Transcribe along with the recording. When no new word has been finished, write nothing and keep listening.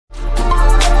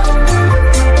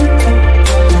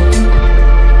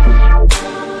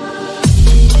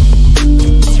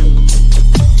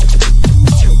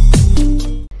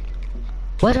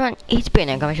What's on HP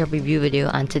and coming shop review video,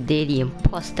 and today the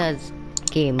Imposters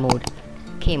game mode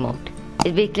came out.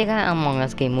 It's basically like an Among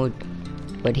Us game mode,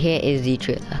 but here is the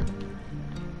trailer.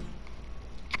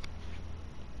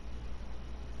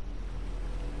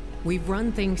 We've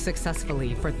run things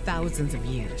successfully for thousands of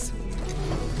years.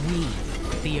 We,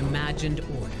 the imagined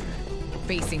order,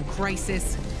 facing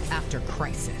crisis after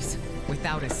crisis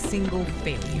without a single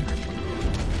failure.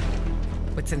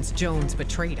 But since Jones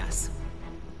betrayed us,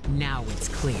 now it's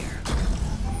clear.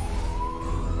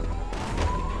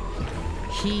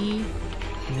 He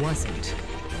wasn't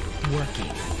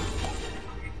working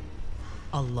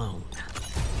alone.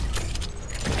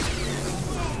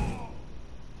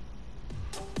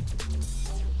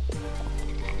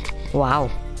 Wow,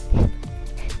 the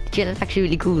trailer's actually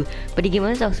really cool, but the game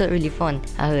is also really fun.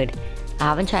 I heard. I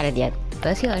haven't tried it yet.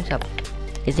 Let's see on shop.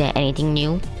 Is there anything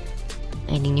new?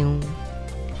 Anything new?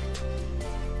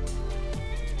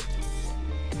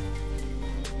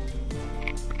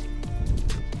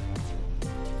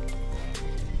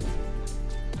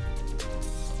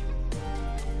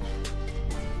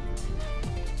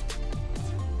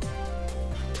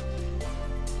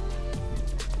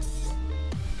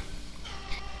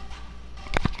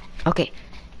 Okay,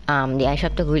 the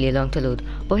iShop took really long to load,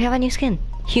 but we have a new skin,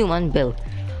 Human Bill.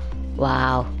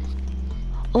 Wow.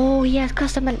 Oh, he has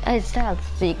custom styles,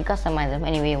 so you can customize them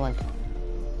any way you want.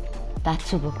 That's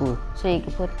super cool. So you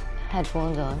can put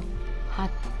headphones on,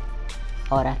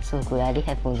 oh, that's so cool. I had the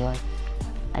headphones on,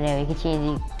 and then we can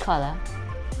change the color.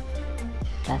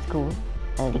 That's cool.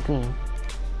 And the green.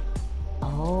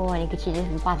 Oh, and you can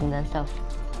change the buttons and stuff.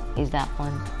 Is that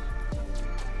one?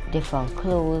 Different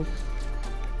clothes.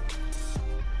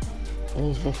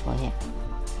 Use this one here.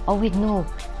 Oh wait, no,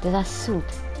 there's a suit.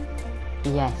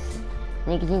 Yes,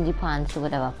 and you can change the pants to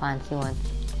whatever pants you want,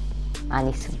 and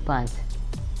the suit pants.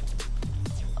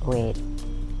 Wait,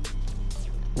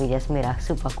 we just made a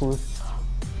super cool.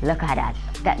 Look at that.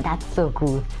 That's so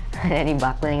cool. And then the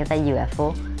backbling is a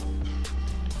UFO.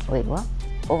 Wait, what?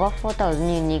 Over 4,000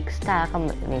 unique style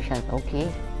combinations.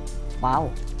 Okay, wow,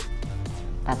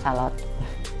 that's a lot.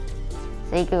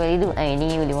 So you can really do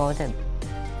anything you really want with it.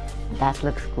 That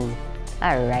looks cool.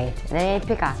 Alright, then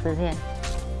pickaxes here.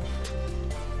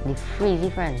 The freezy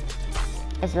friends.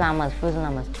 It's llamas, frozen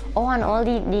llamas. Oh, and all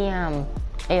the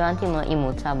A1 Team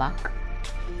emotes are back.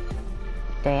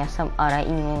 There are some other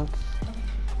emotes.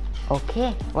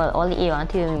 Okay, well, all the A1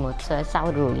 Team emotes, so let's start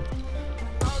with Rolly.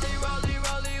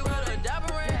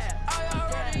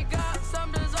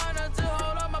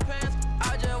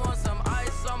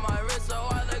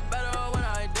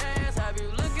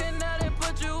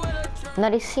 Now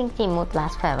this sync emote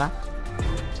lasts forever.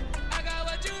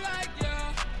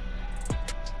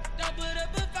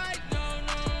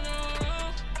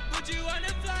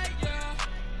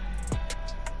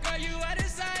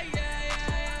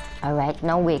 Alright,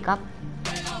 now wake up.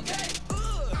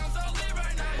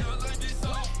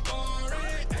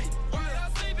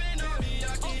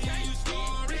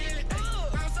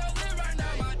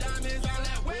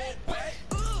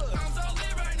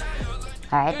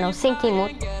 Alright, now sync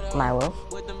emote. My will.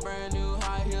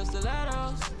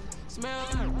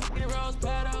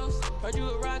 Heard you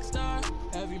a rock star,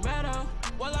 heavy metal.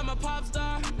 Well, I'm a pop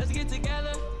star. Let's get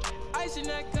together. Ice your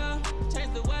neck up,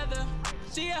 change the weather.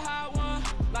 She a hot one,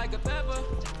 like a pepper.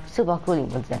 Super cool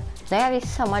emotes there. Now you have this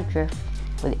summer drift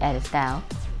with the edit style,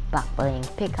 backbling,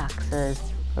 pickaxes,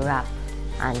 wrap,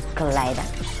 and collider.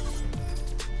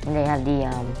 And then you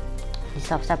have the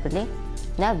stuff separately.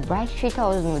 Now Bright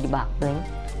 3000 with the backbling.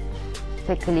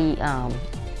 Quickly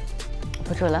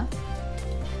patroller.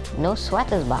 No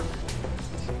sweat is back.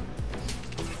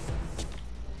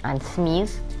 And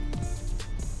sneeze.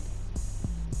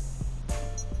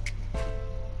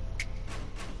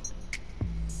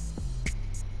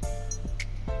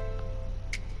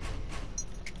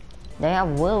 Then you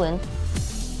have Whirlwind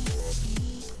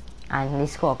and the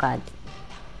scorecard.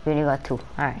 We only got 2.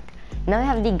 Alright. Now we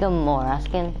have the Gamora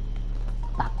skin,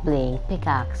 back bling,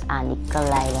 pickaxe, and the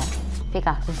collider.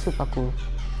 Pickaxe is super cool.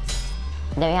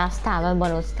 Then we have Star-Lord,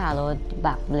 Bundle Star-Lord,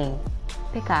 back bling,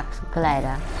 pickaxe,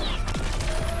 glider,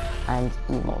 and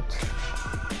emote.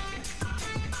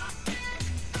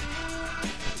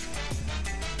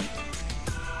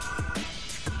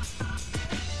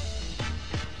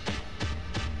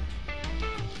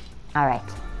 Alright,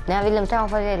 now we'll start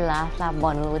off with the last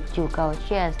bundle with Juka,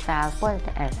 Cheer Style, First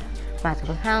and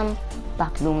Magical Helm,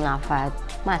 Back Bloom Lafayette,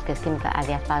 Masker Skimka,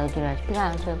 Adias Palo Junior,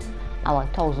 Pikachu, and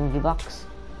 1000 V-Bucks.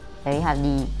 Then we have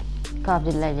the Call of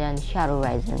Duty Legend, Shadow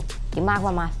Rising, the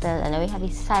Magma Master, and then we have the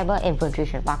Cyber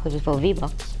Infiltration pack, which is for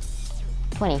V-Bucks.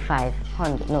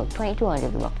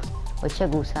 2200 V-Bucks. with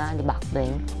Chigusa, the back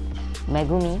bling,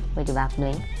 Megumi with the back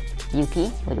bling,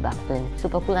 Yuki with the back bling.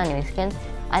 Super cool anime skins,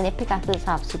 and the pickaxes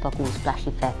have super cool splash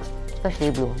effects,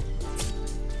 especially blue.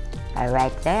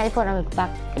 Alright, then I put them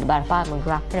back in the bottom part of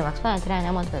graph pretty much fine today, and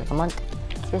a month.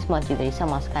 This month you get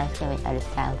some sky skin with other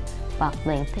style, back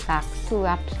bling, pickaxe, 2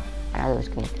 wraps, and other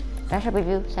screen. That's a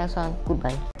review, thanks on,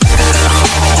 goodbye.